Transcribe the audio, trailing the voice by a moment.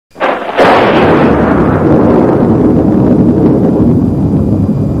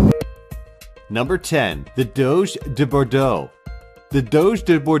Number 10. The Doge de Bordeaux. The Doge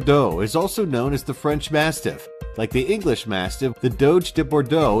de Bordeaux is also known as the French Mastiff. Like the English Mastiff, the Doge de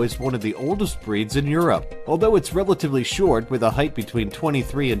Bordeaux is one of the oldest breeds in Europe. Although it's relatively short with a height between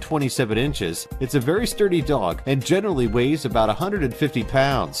 23 and 27 inches, it's a very sturdy dog and generally weighs about 150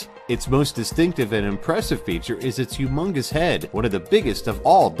 pounds. Its most distinctive and impressive feature is its humongous head, one of the biggest of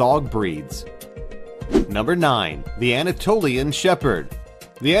all dog breeds. Number 9. The Anatolian Shepherd.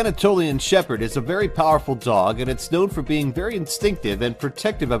 The Anatolian Shepherd is a very powerful dog, and it's known for being very instinctive and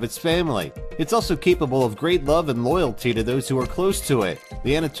protective of its family. It's also capable of great love and loyalty to those who are close to it.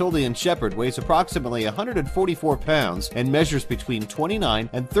 The Anatolian Shepherd weighs approximately 144 pounds and measures between 29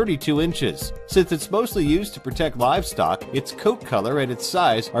 and 32 inches. Since it's mostly used to protect livestock, its coat color and its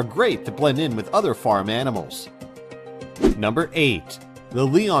size are great to blend in with other farm animals. Number 8. The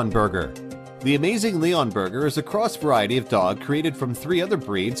Leonberger. The amazing Leonberger is a cross variety of dog created from 3 other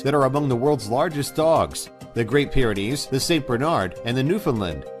breeds that are among the world's largest dogs: the Great Pyrenees, the St. Bernard, and the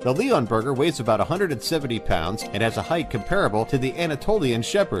Newfoundland. The Leonberger weighs about 170 pounds and has a height comparable to the Anatolian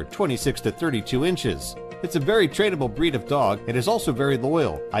Shepherd, 26 to 32 inches. It's a very trainable breed of dog and is also very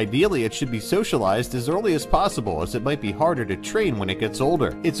loyal. Ideally, it should be socialized as early as possible, as it might be harder to train when it gets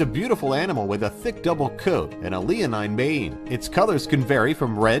older. It's a beautiful animal with a thick double coat and a leonine mane. Its colors can vary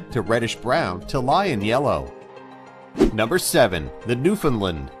from red to reddish brown to lion yellow. Number 7. The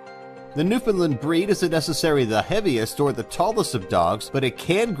Newfoundland. The Newfoundland breed isn't necessarily the heaviest or the tallest of dogs, but it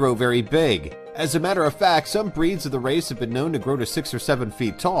can grow very big. As a matter of fact, some breeds of the race have been known to grow to 6 or 7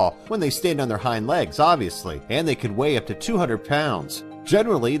 feet tall when they stand on their hind legs, obviously, and they can weigh up to 200 pounds.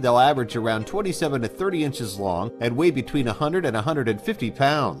 Generally, they'll average around 27 to 30 inches long and weigh between 100 and 150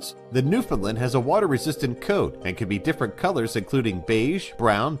 pounds. The Newfoundland has a water-resistant coat and can be different colors including beige,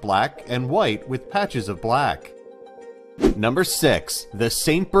 brown, black, and white with patches of black. Number 6. The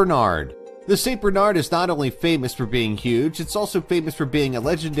St. Bernard. The St. Bernard is not only famous for being huge, it's also famous for being a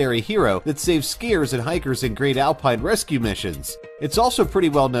legendary hero that saves skiers and hikers in great alpine rescue missions. It's also pretty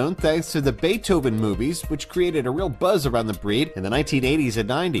well known thanks to the Beethoven movies, which created a real buzz around the breed in the 1980s and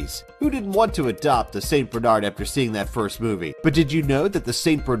 90s. Who didn't want to adopt a St. Bernard after seeing that first movie? But did you know that the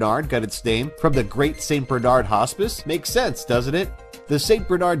St. Bernard got its name from the Great St. Bernard Hospice? Makes sense, doesn't it? The St.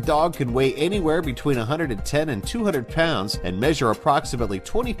 Bernard dog can weigh anywhere between 110 and 200 pounds and measure approximately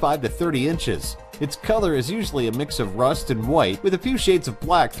 25 to 30 inches. Its color is usually a mix of rust and white, with a few shades of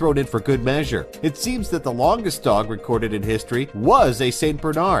black thrown in for good measure. It seems that the longest dog recorded in history was a St.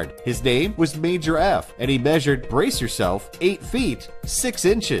 Bernard. His name was Major F, and he measured, brace yourself, 8 feet, 6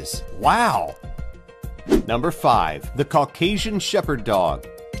 inches. Wow! Number 5. The Caucasian Shepherd Dog.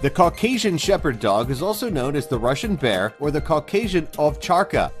 The Caucasian Shepherd Dog is also known as the Russian Bear or the Caucasian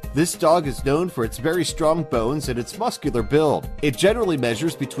Ovcharka. This dog is known for its very strong bones and its muscular build. It generally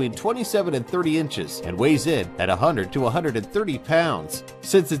measures between 27 and 30 inches and weighs in at 100 to 130 pounds.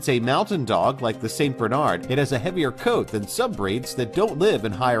 Since it's a mountain dog like the St. Bernard, it has a heavier coat than some breeds that don't live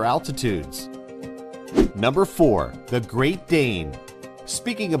in higher altitudes. Number 4. The Great Dane.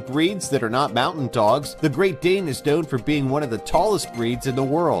 Speaking of breeds that are not mountain dogs, the Great Dane is known for being one of the tallest breeds in the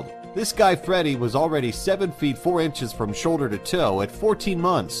world. This guy Freddy was already 7 feet 4 inches from shoulder to toe at 14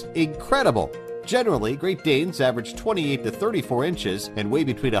 months. Incredible! Generally, Great Danes average 28 to 34 inches and weigh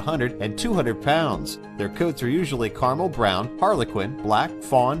between 100 and 200 pounds. Their coats are usually caramel brown, harlequin, black,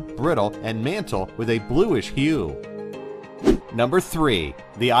 fawn, brittle, and mantle with a bluish hue. Number 3.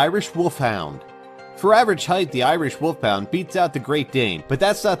 The Irish Wolfhound. For average height, the Irish Wolfhound beats out the Great Dane, but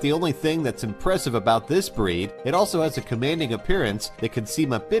that's not the only thing that's impressive about this breed. It also has a commanding appearance that can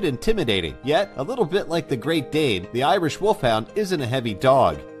seem a bit intimidating. Yet, a little bit like the Great Dane, the Irish Wolfhound isn't a heavy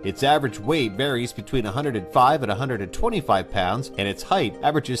dog. Its average weight varies between 105 and 125 pounds, and its height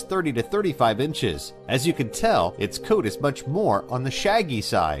averages 30 to 35 inches. As you can tell, its coat is much more on the shaggy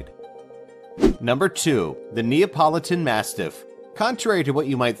side. Number 2. The Neapolitan Mastiff. Contrary to what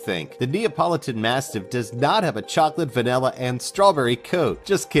you might think, the Neapolitan Mastiff does not have a chocolate, vanilla, and strawberry coat.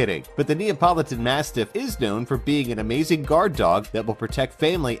 Just kidding. But the Neapolitan Mastiff is known for being an amazing guard dog that will protect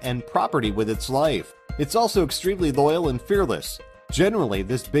family and property with its life. It's also extremely loyal and fearless. Generally,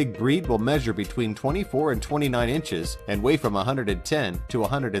 this big breed will measure between 24 and 29 inches and weigh from 110 to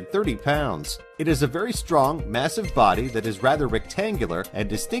 130 pounds. It has a very strong, massive body that is rather rectangular and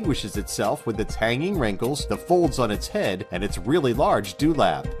distinguishes itself with its hanging wrinkles, the folds on its head, and its really large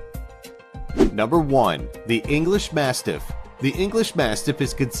dewlap. Number 1. The English Mastiff. The English Mastiff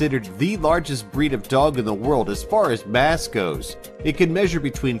is considered the largest breed of dog in the world as far as mass goes. It can measure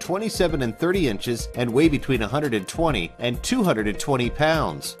between 27 and 30 inches and weigh between 120 and 220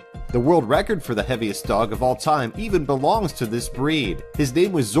 pounds. The world record for the heaviest dog of all time even belongs to this breed. His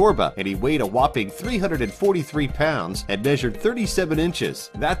name was Zorba, and he weighed a whopping 343 pounds and measured 37 inches.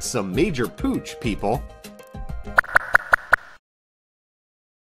 That's some major pooch, people.